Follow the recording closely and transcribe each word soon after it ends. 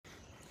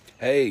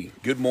Hey,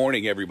 good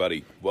morning,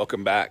 everybody.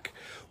 Welcome back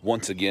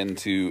once again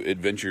to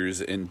Adventures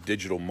in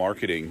Digital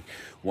Marketing.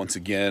 Once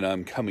again,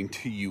 I'm coming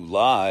to you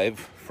live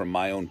from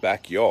my own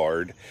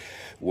backyard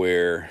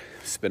where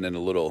I'm spending a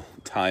little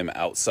time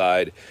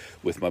outside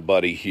with my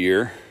buddy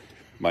here,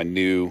 my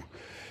new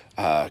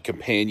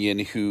companion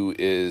who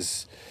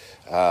is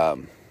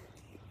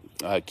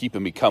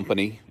keeping me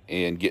company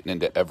and getting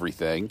into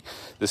everything.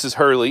 This is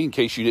Hurley, in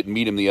case you didn't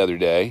meet him the other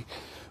day.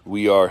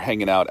 We are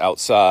hanging out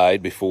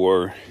outside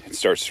before it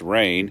starts to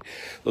rain.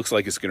 Looks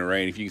like it's going to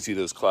rain. If you can see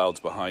those clouds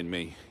behind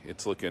me,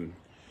 it's looking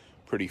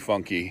pretty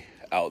funky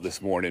out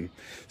this morning.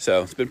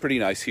 So it's been pretty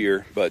nice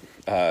here, but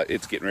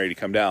it's getting ready to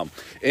come down.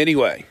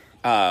 Anyway,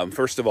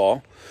 first of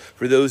all,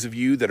 for those of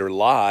you that are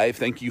live,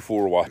 thank you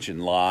for watching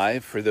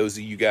live. For those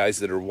of you guys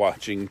that are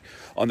watching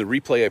on the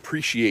replay, I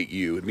appreciate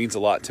you. It means a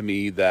lot to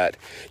me that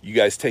you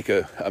guys take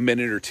a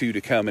minute or two to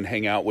come and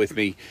hang out with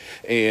me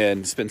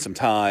and spend some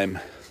time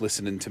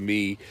listening to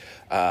me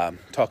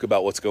talk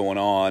about what's going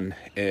on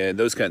and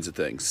those kinds of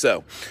things.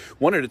 So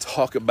wanted to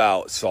talk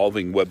about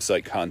solving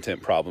website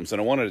content problems, and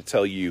I wanted to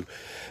tell you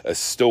a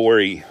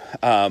story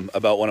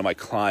about one of my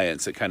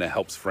clients that kind of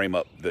helps frame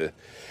up the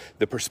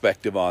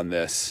perspective on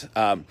this.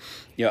 A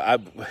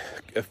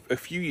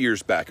few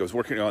years back, I was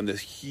working on this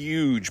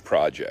huge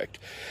project,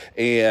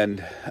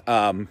 and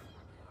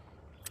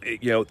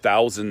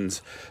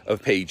thousands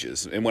of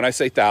pages. And when I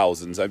say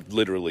thousands, I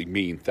literally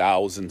mean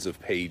thousands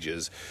of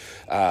pages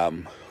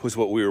was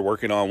what we were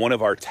working on. One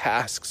of our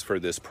tasks for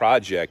this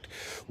project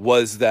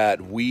was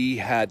that we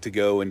had to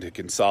go and to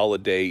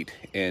consolidate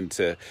and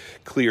to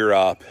clear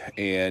up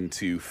and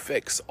to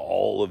fix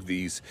all of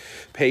these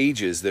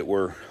pages that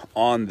were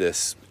on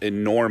this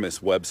enormous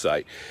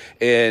website.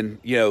 And,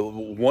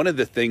 one of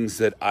the things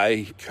that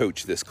I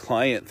coached this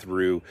client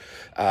through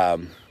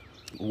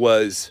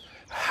was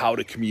how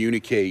to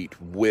communicate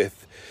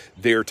with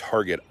their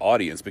target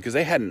audience, because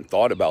they hadn't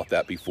thought about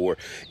that before.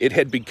 It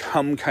had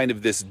become kind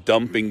of this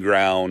dumping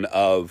ground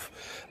of,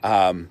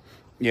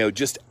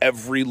 just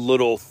every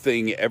little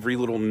thing, every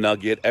little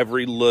nugget,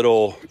 every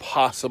little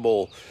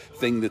possible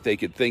thing that they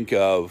could think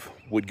of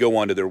would go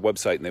onto their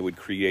website, and they would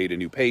create a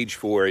new page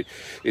for it.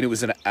 And it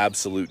was an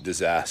absolute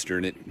disaster.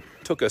 And it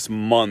took us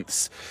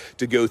months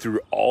to go through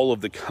all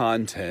of the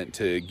content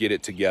to get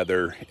it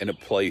together in a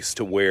place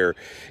to where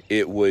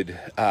it would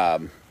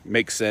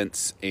make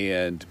sense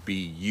and be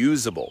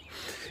usable.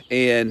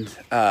 And,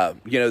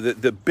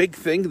 the big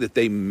thing that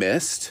they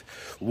missed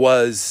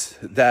was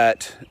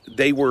that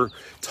they were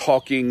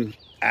talking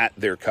at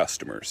their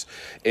customers.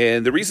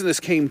 And the reason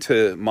this came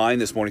to mind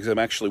this morning is I'm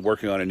actually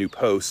working on a new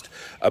post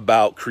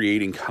about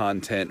creating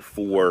content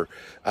for,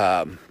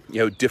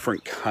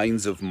 different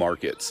kinds of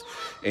markets.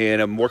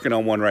 And I'm working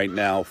on one right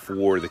now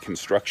for the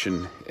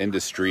construction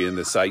industry and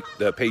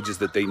the pages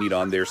that they need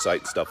on their site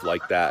and stuff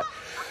like that.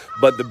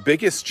 But the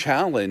biggest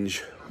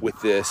challenge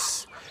with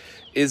this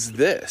is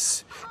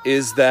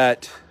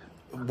that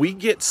we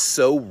get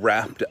so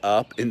wrapped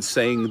up in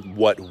saying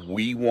what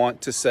we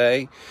want to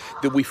say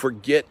that we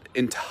forget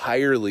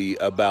entirely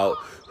about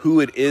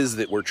who it is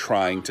that we're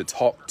trying to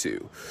talk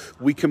to.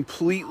 We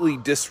completely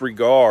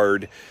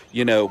disregard,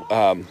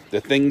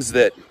 the things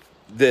that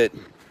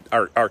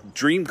our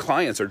dream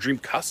clients, our dream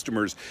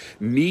customers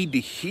need to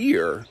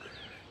hear.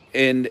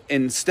 And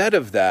instead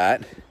of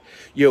that,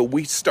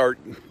 we start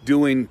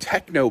doing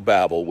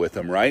technobabble with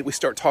them, right? We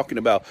start talking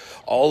about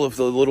all of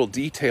the little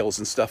details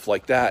and stuff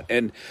like that.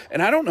 And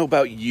I don't know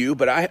about you,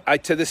 but I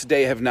to this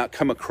day have not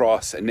come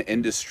across an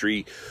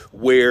industry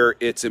where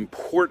it's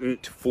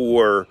important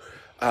for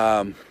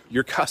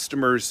your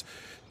customers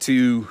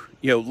to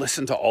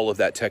listen to all of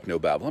that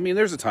technobabble. I mean,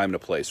 there's a time and a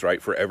place, right,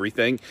 for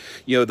everything.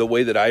 The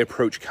way that I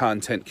approach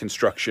content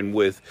construction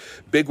with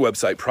big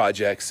website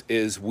projects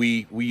is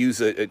we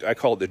use I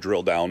call it the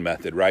drill down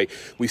method, right?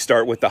 We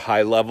start with the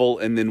high level,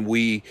 and then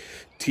we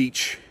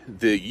teach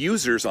the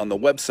users on the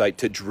website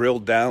to drill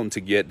down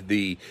to get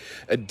the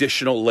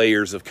additional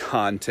layers of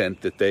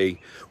content that they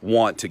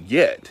want to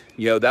get.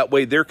 That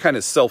way they're kind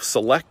of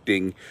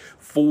self-selecting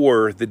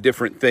for the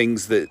different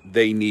things that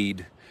they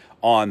need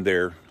on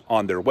their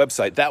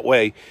website. That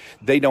way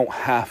they don't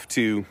have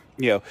to,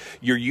 your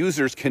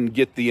users can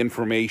get the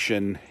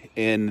information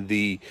in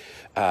the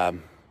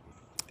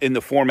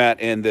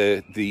format and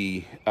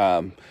the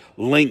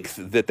length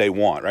that they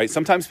want, right?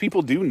 Sometimes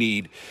people do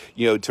need,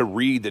 to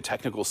read the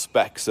technical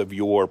specs of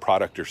your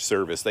product or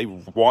service. They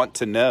want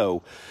to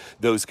know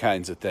those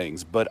kinds of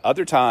things, but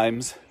other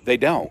times they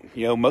don't.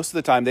 Most of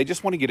the time they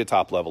just want to get a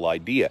top level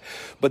idea.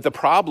 But the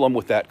problem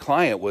with that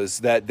client was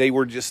that they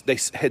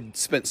had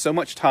spent so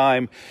much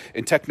time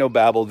in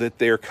technobabble that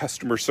their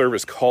customer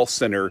service call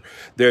center,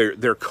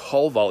 their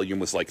call volume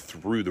was like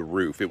through the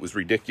roof. It was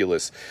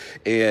ridiculous.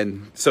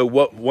 And so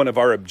what one of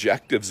our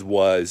objectives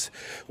was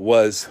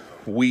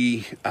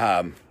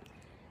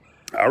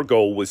our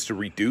goal was to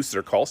reduce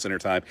their call center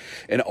time,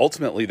 and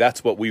ultimately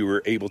that's what we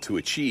were able to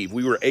achieve.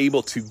 We were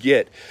able to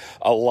get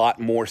a lot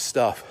more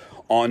stuff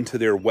onto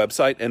their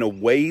website in a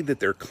way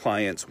that their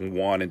clients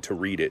wanted to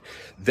read it.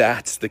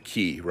 That's the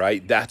key,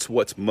 right? That's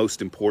what's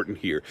most important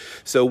here.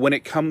 So when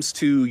it comes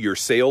to your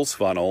sales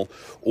funnel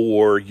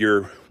or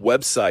your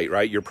website,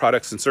 right, your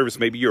products and service,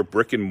 maybe you're a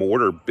brick and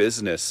mortar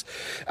business,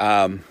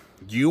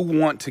 you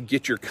want to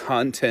get your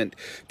content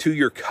to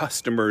your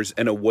customers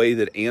in a way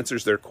that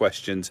answers their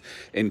questions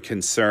and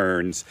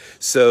concerns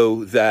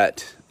so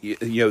that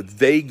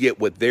they get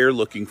what they're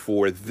looking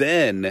for.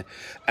 Then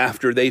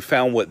after they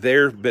found what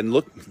they've been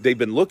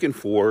looking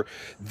for,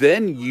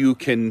 then you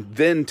can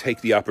then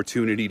take the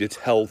opportunity to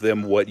tell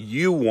them what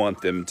you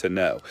want them to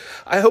know.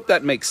 I hope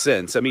that makes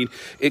sense. I mean,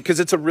 because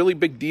it's a really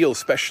big deal,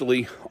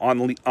 especially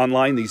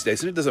online these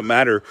days. And it doesn't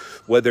matter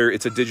whether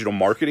it's a digital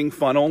marketing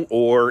funnel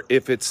or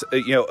if it's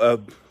a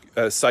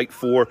site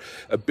for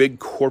a big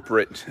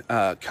corporate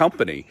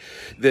company.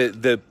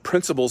 The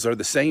principles are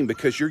the same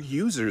because your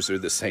users are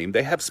the same.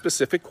 They have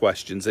specific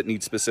questions that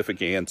need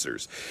specific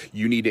answers.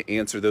 You need to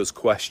answer those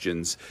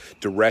questions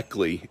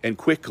directly and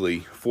quickly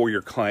for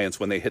your clients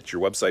when they hit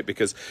your website,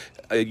 because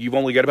you've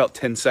only got about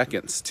 10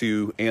 seconds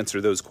to answer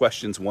those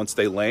questions once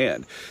they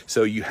land.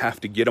 So you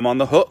have to get them on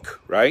the hook,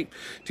 right?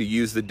 To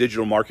use the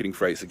digital marketing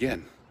phrase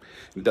again.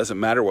 It doesn't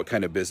matter what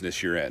kind of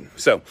business you're in.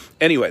 So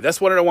anyway, that's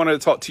what I wanted to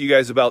talk to you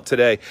guys about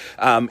today.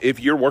 If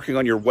you're working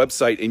on your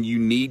website and you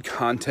need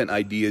content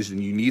ideas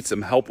and you need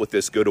some help with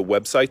this, go to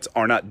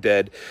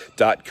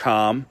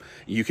websitesarenotdead.com.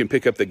 You can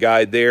pick up the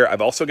guide there.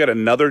 I've also got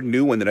another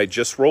new one that I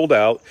just rolled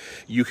out.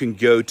 You can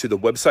go to the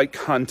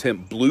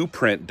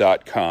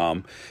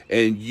websitecontentblueprint.com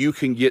and you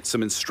can get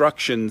some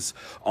instructions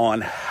on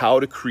how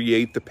to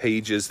create the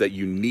pages that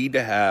you need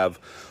to have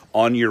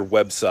on your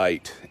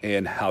website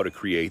and how to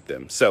create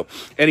them. So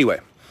anyway,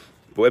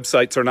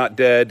 websites are not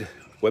dead.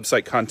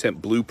 Website Content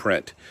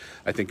Blueprint,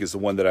 I think, is the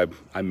one that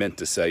I meant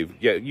to say.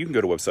 Yeah, you can go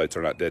to Websites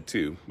Are Not Dead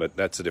too, but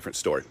that's a different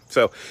story.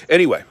 So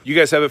anyway, you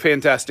guys have a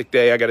fantastic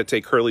day. I got to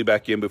take Hurley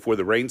back in before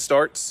the rain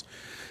starts.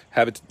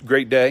 Have a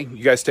great day.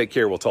 You guys take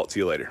care. We'll talk to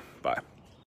you later. Bye.